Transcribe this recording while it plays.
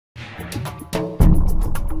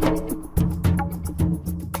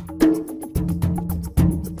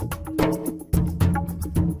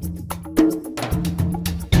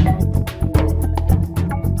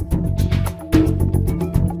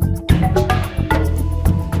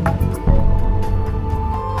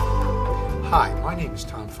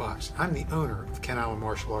I'm the owner of Kent Island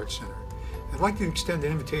Martial Arts Center. I'd like to extend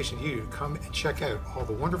an invitation to you to come and check out all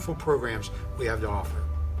the wonderful programs we have to offer.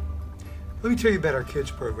 Let me tell you about our kids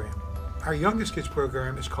program. Our youngest kids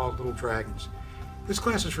program is called Little Dragons. This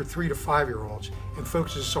class is for 3 to 5-year-olds and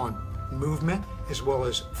focuses on movement as well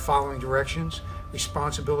as following directions,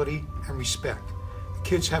 responsibility, and respect. The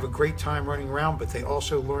kids have a great time running around, but they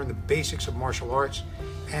also learn the basics of martial arts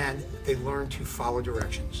and they learn to follow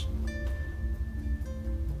directions.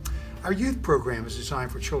 Our youth program is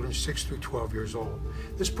designed for children 6 through 12 years old.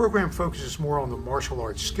 This program focuses more on the martial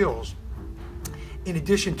arts skills in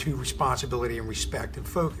addition to responsibility and respect and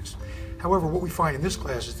focus. However, what we find in this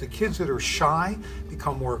class is the kids that are shy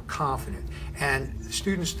become more confident, and the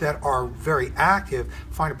students that are very active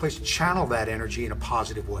find a place to channel that energy in a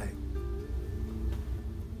positive way.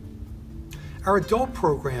 Our adult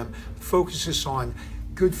program focuses on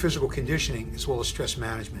good physical conditioning as well as stress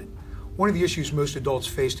management. One of the issues most adults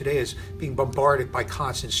face today is being bombarded by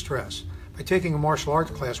constant stress. By taking a martial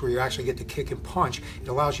arts class where you actually get to kick and punch, it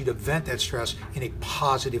allows you to vent that stress in a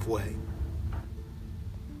positive way.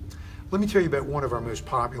 Let me tell you about one of our most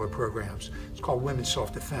popular programs. It's called Women's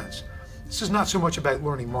Self-Defense. This is not so much about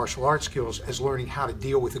learning martial arts skills as learning how to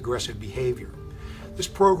deal with aggressive behavior. This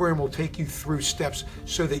program will take you through steps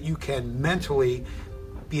so that you can mentally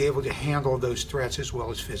be able to handle those threats as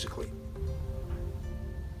well as physically.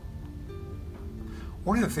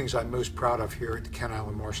 One of the things I'm most proud of here at the Kent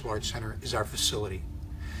Island Martial Arts Center is our facility.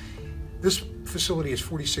 This facility is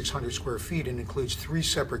 4,600 square feet and includes 3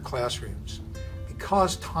 separate classrooms.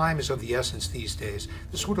 Because time is of the essence these days,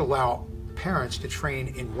 this would allow parents to train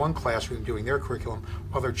in one classroom doing their curriculum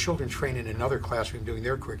while their children train in another classroom doing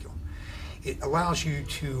their curriculum. It allows you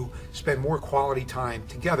to spend more quality time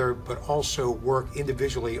together, but also work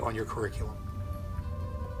individually on your curriculum.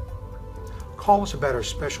 Call us about our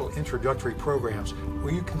special introductory programs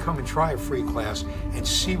where you can come and try a free class and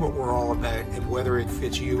see what we're all about and whether it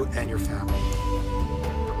fits you and your family.